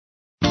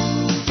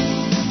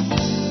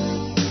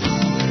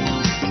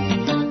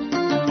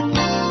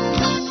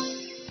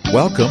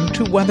Welcome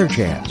to Weather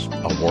Jazz,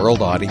 a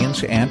world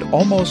audience and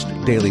almost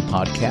daily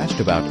podcast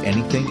about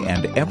anything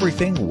and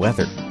everything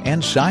weather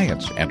and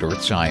science and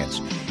earth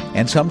science,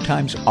 and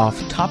sometimes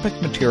off-topic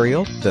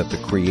material that the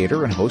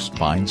creator and host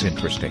finds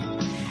interesting.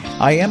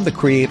 I am the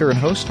creator and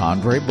host,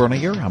 Andre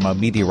Bernier. I'm a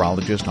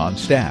meteorologist on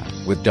staff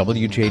with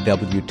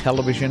WJW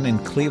Television in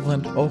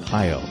Cleveland,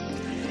 Ohio.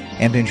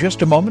 And in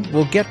just a moment,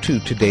 we'll get to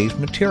today's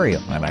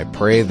material, and I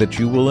pray that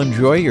you will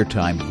enjoy your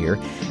time here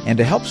and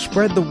to help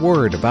spread the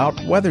word about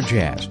Weather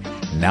Jazz,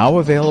 now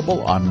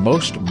available on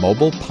most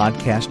mobile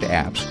podcast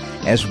apps,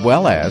 as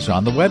well as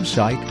on the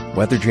website,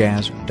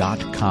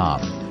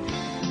 weatherjazz.com.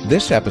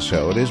 This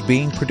episode is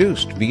being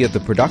produced via the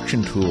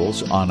production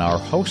tools on our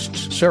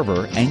host's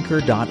server,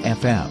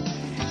 Anchor.fm.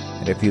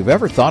 And if you've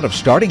ever thought of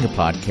starting a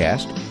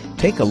podcast,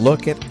 take a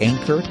look at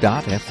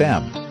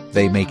Anchor.fm.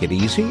 They make it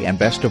easy, and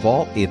best of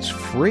all, it's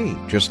free,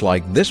 just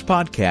like this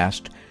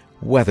podcast,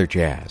 Weather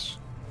Jazz.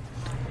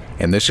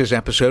 And this is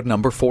episode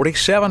number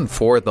 47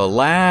 for the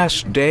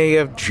last day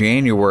of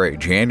January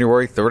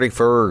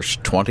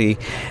 31st,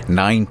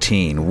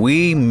 2019.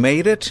 We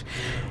made it,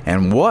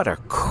 and what a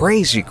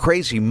crazy,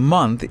 crazy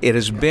month it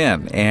has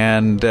been.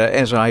 And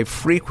as I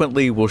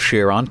frequently will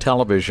share on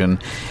television,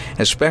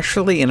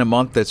 especially in a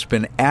month that's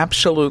been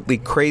absolutely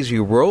crazy,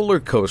 roller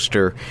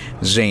coaster,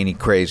 zany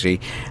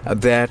crazy,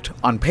 that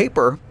on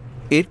paper,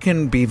 it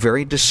can be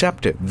very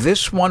deceptive.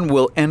 This one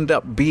will end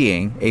up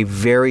being a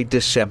very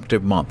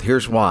deceptive month.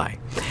 Here's why.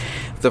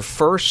 The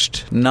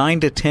first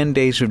 9 to 10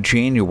 days of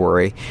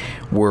January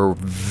were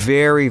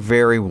very,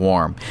 very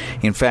warm.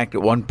 In fact,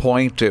 at one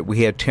point,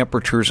 we had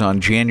temperatures on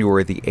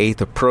January the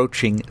 8th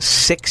approaching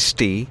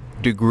 60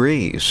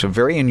 degrees. So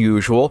very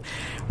unusual.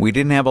 We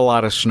didn't have a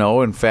lot of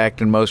snow. In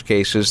fact, in most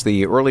cases,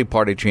 the early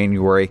part of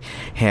January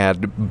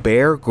had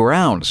bare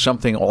ground,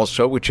 something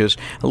also which is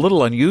a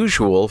little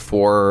unusual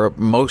for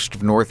most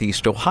of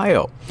Northeast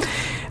Ohio.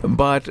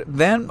 But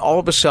then, all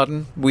of a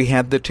sudden, we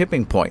had the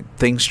tipping point.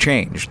 Things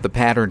changed. The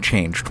pattern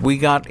changed. We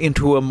got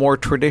into a more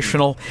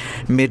traditional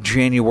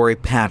mid-January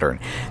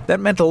pattern. That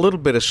meant a little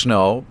bit of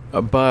snow,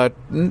 but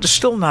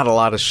still not a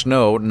lot of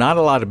snow, not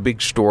a lot of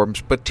big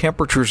storms, but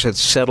temperatures had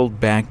settled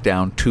back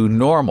down to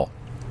normal.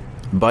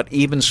 But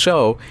even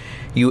so,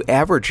 you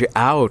average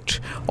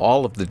out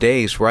all of the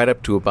days right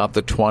up to about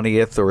the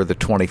 20th or the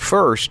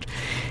 21st,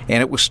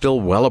 and it was still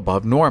well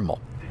above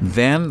normal.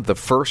 Then the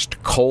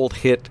first cold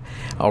hit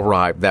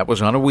arrived. That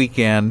was on a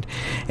weekend,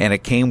 and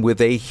it came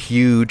with a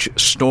huge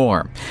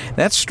storm.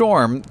 That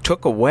storm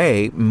took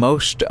away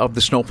most of the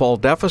snowfall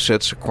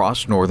deficits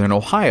across northern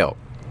Ohio.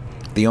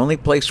 The only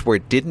place where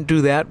it didn't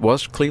do that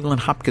was Cleveland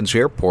Hopkins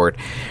Airport.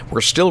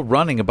 We're still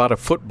running about a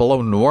foot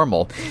below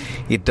normal.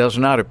 It does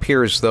not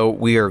appear as though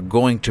we are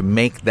going to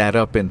make that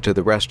up into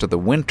the rest of the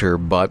winter,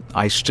 but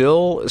I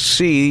still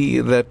see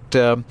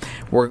that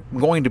we're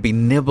going to be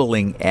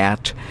nibbling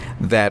at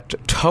that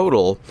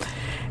total,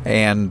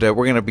 and we're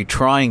going to be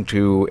trying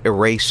to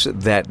erase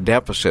that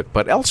deficit.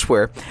 But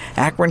elsewhere,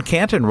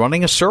 Akron-Canton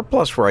running a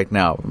surplus right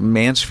now.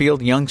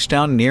 Mansfield,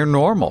 Youngstown near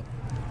normal.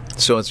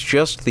 So it's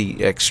just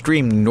the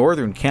extreme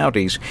northern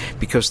counties,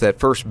 because that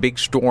first big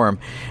storm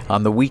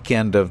on the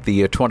weekend of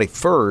the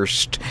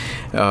 21st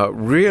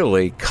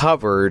really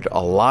covered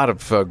a lot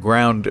of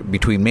ground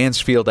between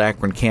Mansfield,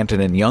 Akron-Canton,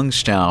 and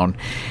Youngstown.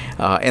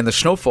 And the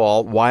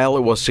snowfall, while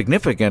it was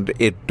significant,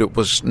 it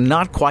was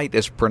not quite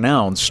as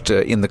pronounced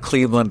in the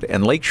Cleveland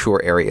and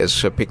Lakeshore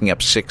areas, picking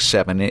up 6,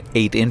 7,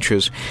 8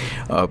 inches.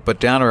 But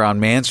down around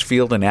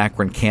Mansfield and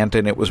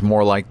Akron-Canton, it was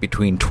more like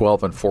between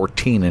 12 and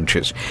 14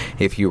 inches,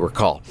 if you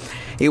recall.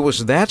 It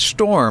was that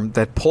storm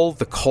that pulled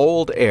the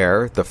cold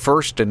air, the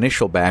first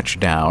initial batch,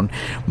 down,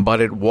 but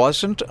it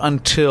wasn't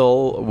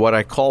until what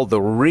I call the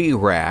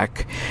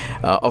re-rack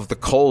of the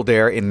cold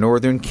air in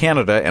northern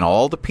Canada, and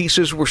all the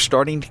pieces were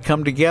starting to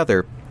come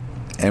together.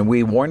 And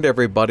we warned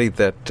everybody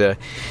that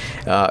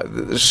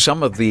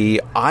some of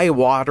the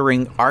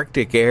eye-watering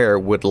Arctic air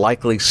would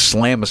likely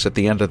slam us at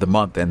the end of the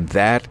month, and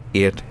that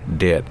it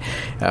did.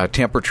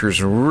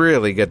 Temperatures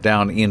really got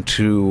down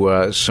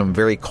into some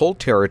very cold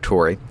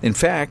territory. In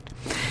fact,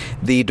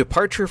 the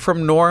departure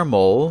from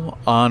normal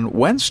on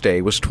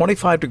Wednesday was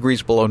 25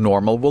 degrees below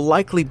normal. Will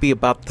likely be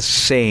about the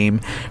same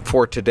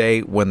for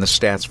today when the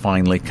stats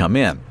finally come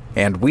in.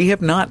 And we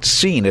have not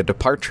seen a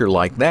departure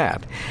like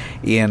that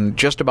in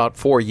just about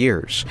 4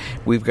 years.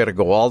 We've got to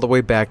go all the way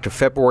back to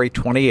February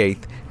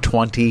 28th,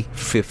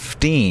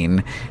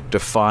 2015 to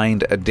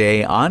find a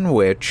day on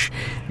which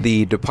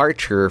the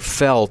departure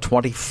fell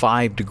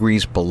 25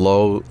 degrees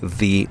below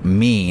the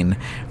mean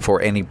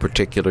for any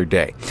particular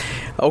day.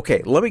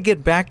 Okay, let me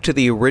get back to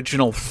the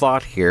original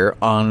thought here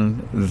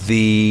on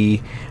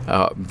the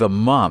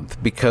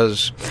month,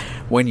 because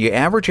when you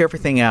average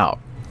everything out,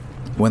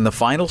 when the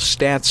final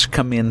stats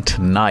come in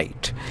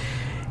tonight,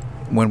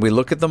 when we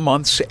look at the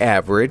month's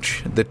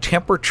average, the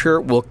temperature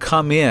will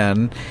come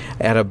in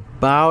at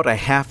about a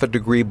half a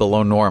degree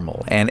below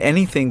normal. And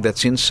anything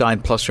that's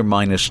inside plus or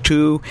minus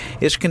 2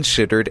 is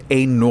considered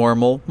a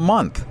normal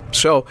month.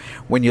 So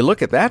when you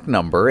look at that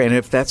number, and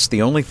if that's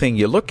the only thing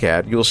you look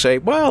at, you'll say,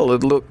 well,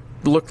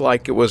 looked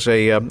like it was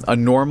a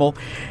normal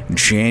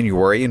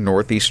January in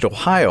Northeast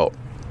Ohio,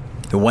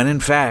 when in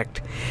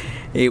fact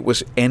it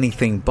was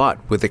anything but,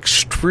 with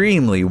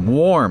extremely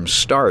warm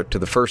start to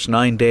the first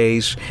 9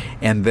 days,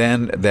 and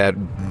then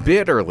that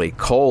bitterly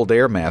cold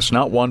air mass,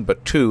 not one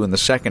but two, and the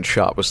second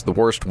shot was the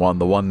worst one,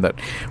 the one that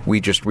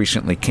we just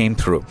recently came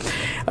through.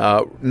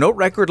 No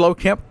record low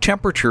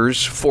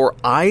temperatures for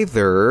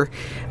either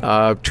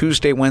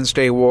Tuesday,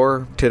 Wednesday,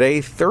 or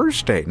today,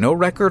 Thursday. No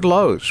record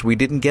lows. We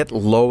didn't get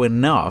low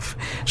enough.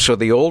 So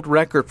the old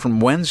record from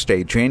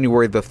Wednesday,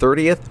 January the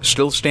 30th,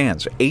 still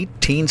stands,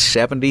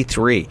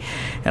 1873.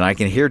 And I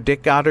can hear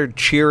Dick Goddard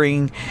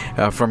cheering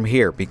from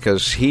here,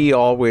 because he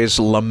always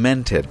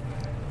lamented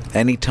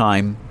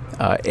anytime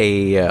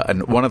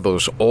one of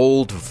those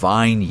old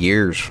vine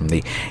years from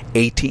the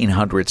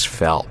 1800s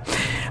fell.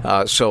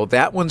 So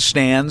that one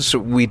stands.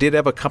 We did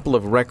have a couple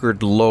of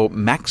record low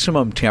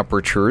maximum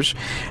temperatures,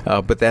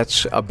 but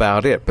that's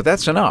about it. But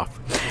that's enough.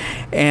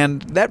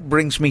 And that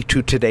brings me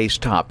to today's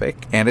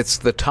topic, and it's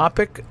the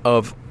topic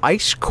of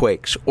ice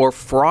quakes or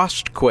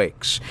frost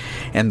quakes.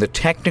 And the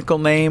technical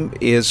name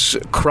is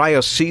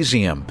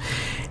cryocesium.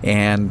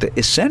 And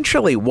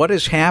essentially what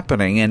is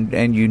happening,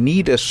 and you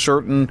need a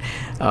certain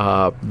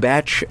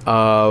batch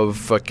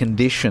of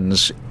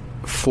conditions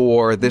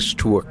for this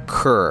to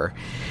occur.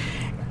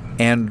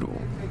 And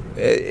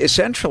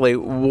essentially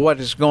what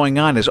is going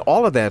on is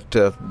all of that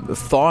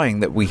thawing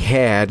that we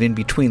had in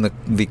between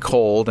the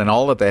cold and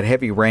all of that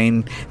heavy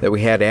rain that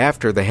we had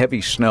after the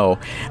heavy snow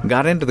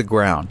got into the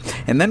ground.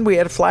 And then we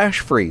had a flash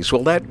freeze.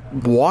 Well, that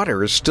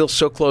water is still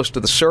so close to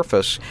the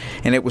surface,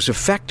 and it was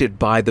affected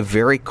by the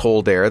very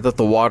cold air that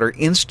the water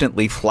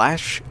instantly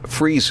flash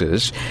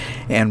freezes.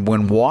 And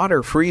when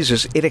water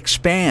freezes, it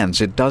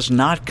expands. It does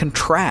not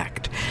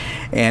contract.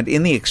 And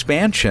in the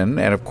expansion,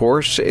 and of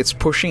course, it's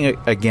pushing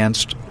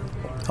against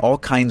all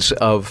kinds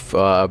of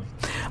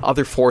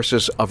other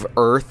forces of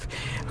Earth,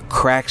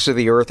 cracks of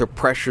the Earth or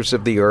pressures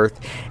of the Earth,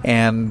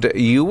 and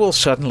you will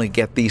suddenly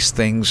get these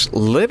things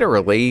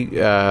literally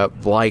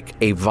like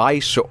a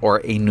vise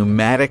or a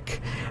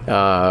pneumatic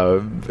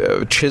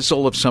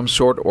chisel of some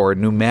sort, or a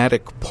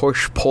pneumatic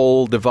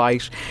push-pull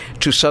device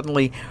to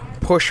suddenly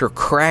push or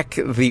crack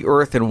the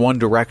Earth in one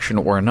direction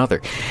or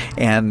another.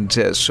 And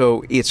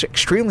so it's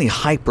extremely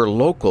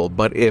hyper-local,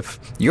 but if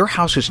your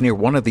house is near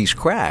one of these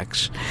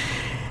cracks,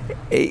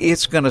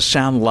 it's going to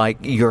sound like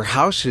your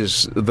house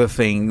is the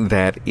thing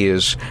that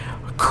is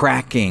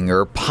cracking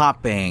or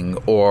popping,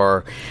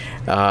 or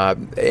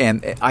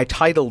and I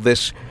titled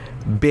this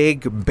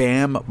Big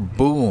Bam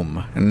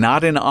Boom,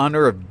 not in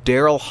honor of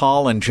Daryl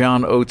Hall and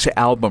John Oates'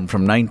 album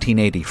from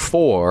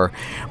 1984,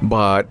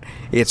 but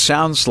it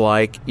sounds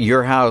like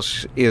your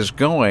house is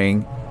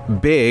going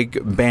big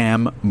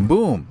bam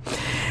boom.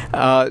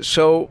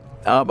 So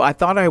I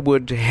thought I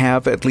would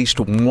have at least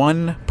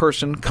one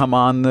person come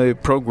on the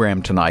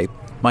program tonight.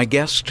 My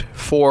guest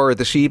for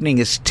this evening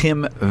is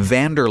Tim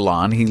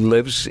Vanderlaan. He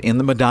lives in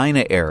the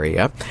Medina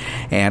area,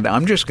 and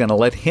I'm just going to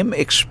let him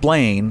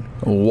explain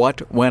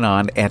what went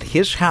on at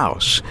his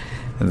house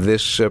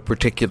this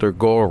particular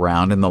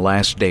go-around in the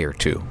last day or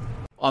two.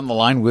 On the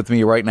line with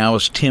me right now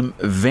is Tim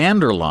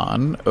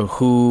Vanderlaan,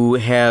 who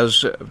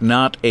has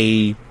not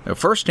a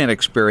first-hand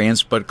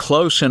experience, but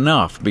close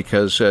enough,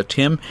 because,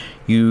 Tim,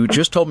 you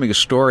just told me a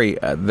story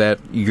that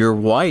your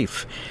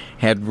wife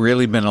had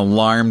really been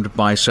alarmed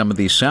by some of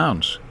these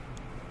sounds.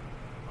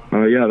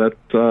 Yeah,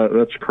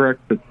 that's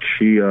correct. That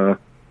she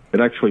it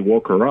actually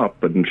woke her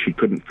up, and she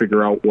couldn't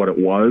figure out what it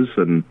was,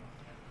 and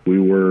we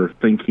were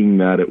thinking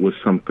that it was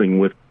something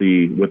with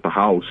the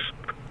house,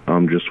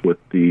 just with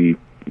the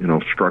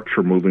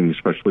structure moving,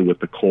 especially with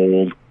the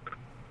cold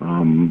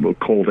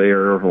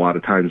air. A lot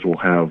of times we'll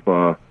have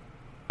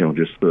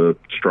just the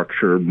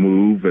structure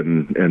move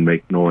and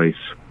make noise.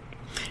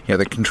 Yeah,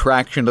 the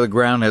contraction of the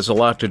ground has a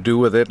lot to do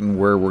with it, and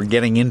we're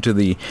getting into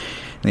the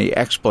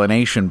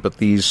explanation. But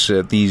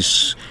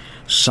these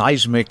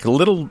seismic,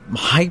 little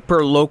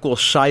hyper-local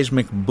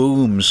seismic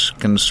booms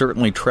can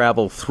certainly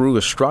travel through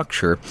a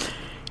structure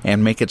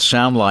and make it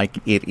sound like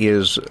it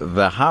is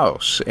the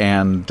house.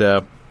 And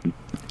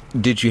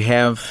did you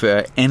have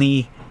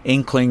any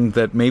inkling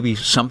that maybe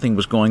something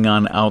was going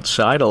on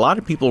outside? A lot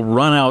of people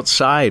run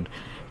outside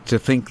to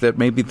think that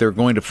maybe they're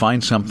going to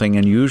find something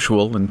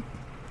unusual, and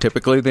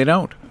typically they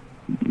don't.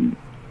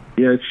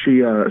 Yeah,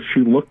 she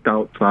looked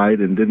outside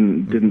and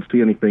didn't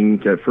see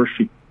anything. At first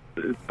she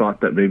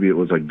thought that maybe it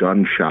was a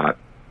gunshot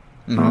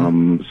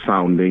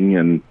sounding,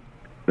 and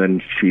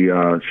then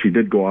she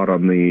did go out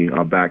on the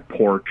back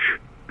porch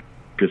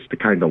just to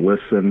kind of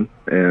listen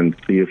and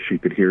see if she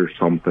could hear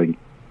something.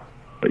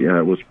 But yeah,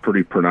 it was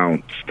pretty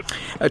pronounced.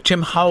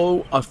 Tim,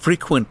 how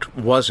frequent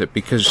was it?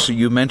 Because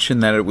you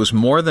mentioned that it was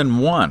more than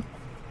one.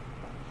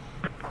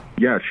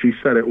 Yeah, she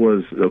said it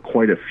was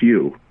quite a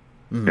few.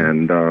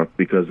 And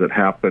because it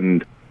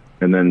happened,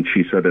 and then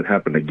she said it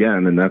happened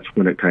again, and that's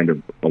when it kind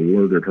of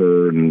alerted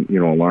her and,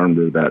 alarmed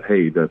her that,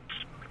 hey, that's,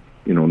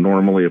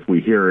 normally if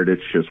we hear it,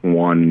 it's just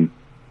one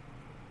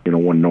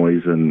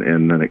noise and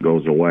then it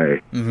goes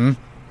away. Mm-hmm.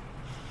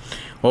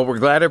 Well, we're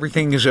glad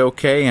everything is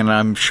okay, and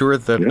I'm sure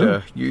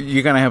that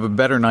you're going to have a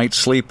better night's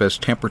sleep as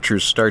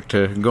temperatures start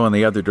to go in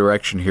the other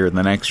direction here in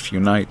the next few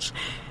nights.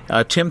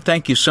 Tim,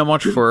 thank you so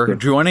much for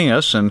joining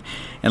us and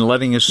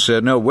letting us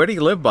know. Where do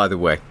you live, by the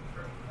way?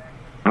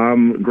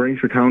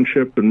 Granger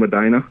Township in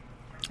Medina.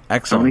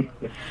 Excellent.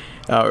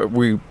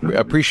 We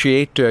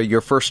appreciate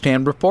your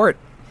first-hand report.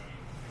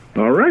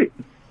 All right.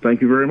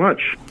 Thank you very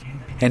much.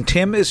 And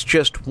Tim is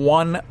just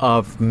one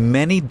of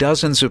many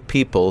dozens of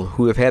people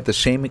who have had the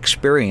same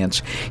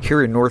experience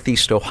here in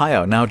Northeast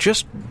Ohio. Now,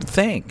 just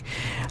think,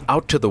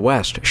 out to the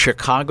west,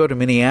 Chicago to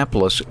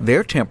Minneapolis,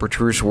 their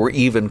temperatures were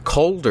even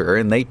colder,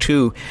 and they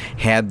too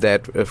had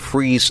that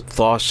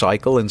freeze-thaw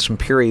cycle and some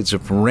periods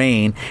of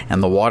rain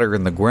and the water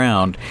in the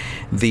ground.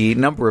 The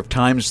number of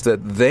times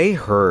that they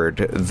heard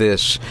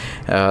this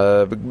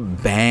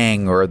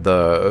bang or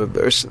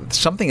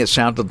something that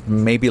sounded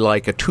maybe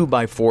like a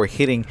 2x4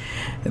 hitting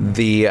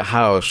the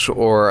house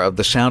or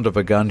the sound of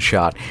a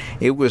gunshot,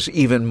 it was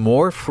even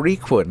more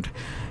frequent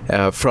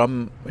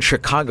from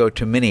Chicago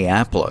to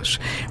Minneapolis,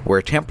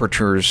 where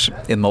temperatures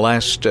in the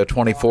last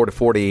 24 to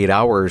 48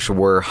 hours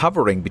were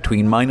hovering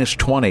between minus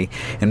 20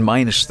 and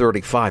minus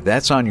 35.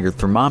 That's on your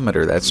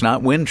thermometer. That's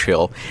not wind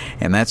chill,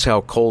 and that's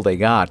how cold they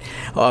got.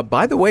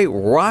 By the way,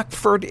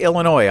 Rockford,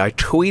 Illinois, I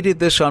tweeted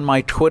this on my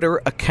Twitter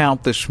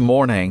account this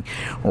morning.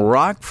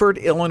 Rockford,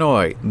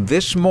 Illinois,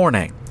 this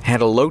morning had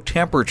a low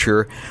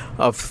temperature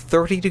of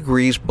 30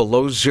 degrees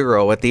below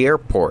zero at the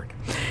airport.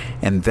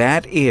 And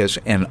that is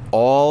an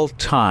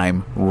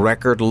all-time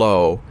record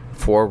low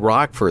for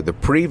Rockford. The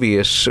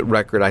previous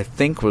record, I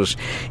think, was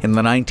in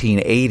the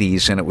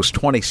 1980s, and it was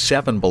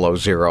 27 below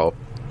zero.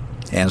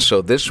 And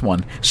so this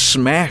one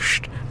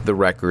smashed the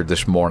record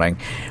this morning,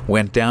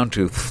 went down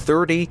to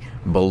 30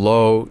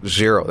 below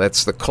zero.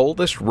 That's the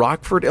coldest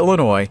Rockford,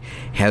 Illinois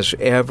has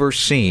ever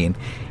seen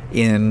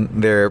in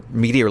their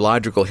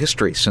meteorological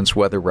history since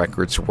weather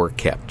records were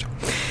kept.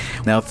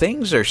 Now,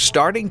 things are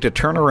starting to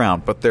turn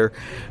around, but they're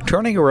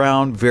turning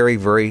around very,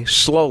 very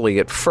slowly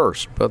at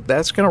first. But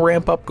that's going to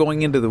ramp up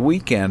going into the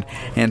weekend.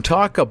 And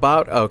talk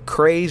about a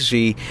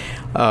crazy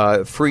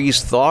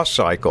freeze-thaw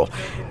cycle.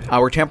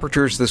 Our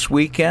temperatures this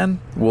weekend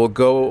will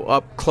go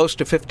up close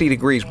to 50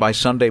 degrees by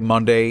Sunday,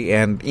 Monday,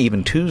 and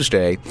even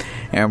Tuesday.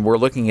 And we're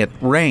looking at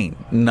rain,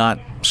 not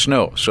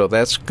snow. So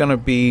that's going to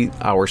be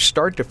our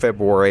start to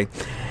February.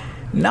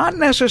 Not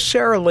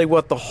necessarily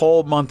what the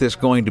whole month is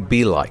going to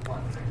be like.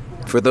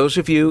 For those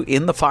of you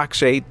in the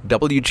Fox 8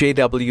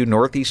 WJW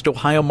Northeast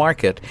Ohio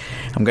market,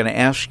 I'm going to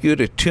ask you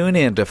to tune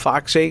in to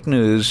Fox 8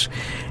 News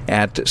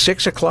at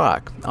 6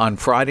 o'clock on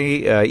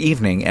Friday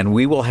evening, and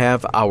we will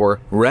have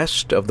our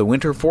rest of the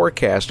winter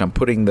forecast. I'm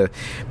putting the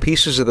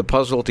pieces of the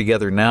puzzle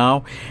together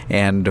now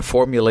and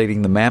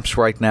formulating the maps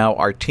right now.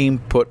 Our team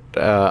put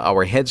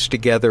our heads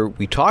together.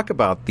 We talk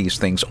about these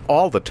things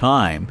all the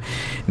time,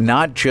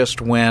 not just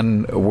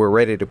when we're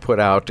ready to put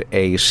out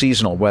a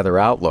seasonal weather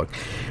outlook,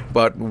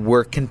 but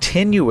we're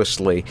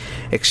continuously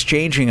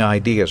exchanging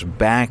ideas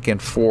back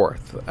and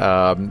forth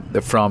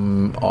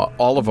from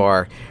all of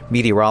our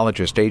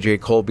meteorologists, A.J.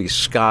 Colby,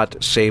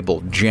 Scott Sable,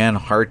 Jen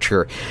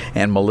Harcher,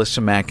 and Melissa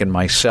Mack, and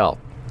myself.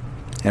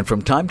 And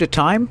from time to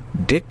time,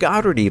 Dick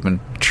Goddard even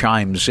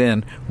chimes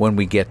in when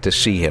we get to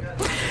see him.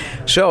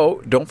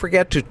 So don't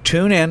forget to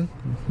tune in.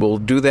 We'll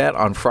do that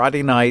on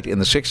Friday night in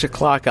the 6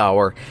 o'clock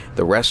hour,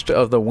 the rest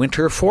of the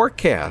winter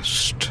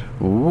forecast.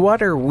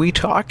 What are we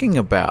talking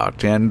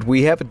about? And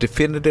we have a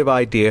definitive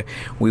idea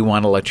we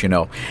want to let you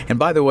know. And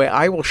by the way,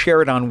 I will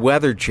share it on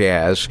Weather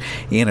Jazz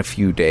in a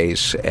few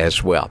days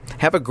as well.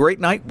 Have a great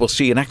night. We'll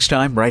see you next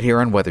time right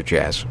here on Weather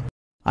Jazz.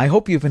 I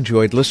hope you've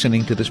enjoyed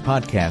listening to this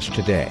podcast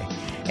today.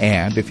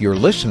 And if you're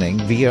listening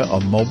via a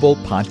mobile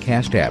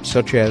podcast app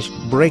such as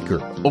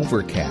Breaker,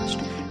 Overcast,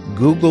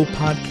 Google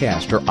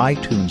Podcast, or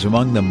iTunes,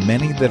 among the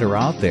many that are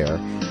out there,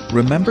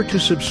 remember to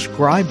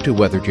subscribe to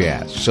Weather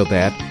Jazz so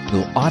that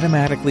you'll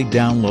automatically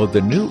download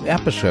the new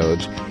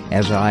episodes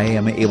as I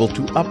am able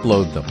to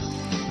upload them.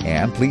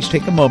 And please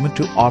take a moment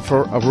to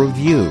offer a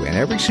review, and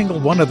every single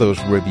one of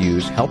those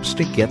reviews helps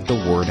to get the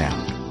word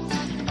out.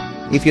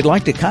 If you'd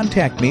like to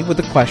contact me with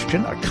a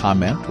question, a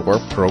comment, or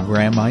a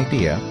program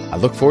idea, I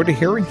look forward to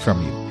hearing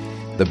from you.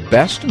 The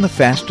best and the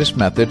fastest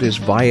method is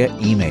via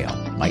email.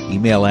 My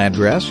email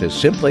address is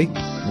simply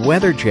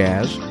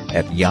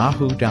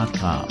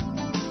weatherjazz@yahoo.com.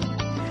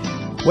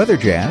 Weather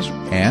Jazz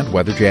and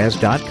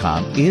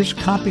weatherjazz.com is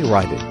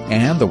copyrighted,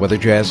 and the Weather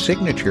Jazz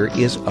signature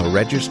is a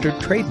registered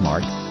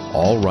trademark,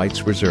 all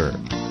rights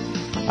reserved.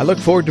 I look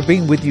forward to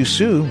being with you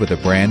soon with a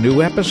brand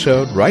new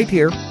episode right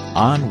here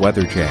on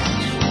Weather Jazz.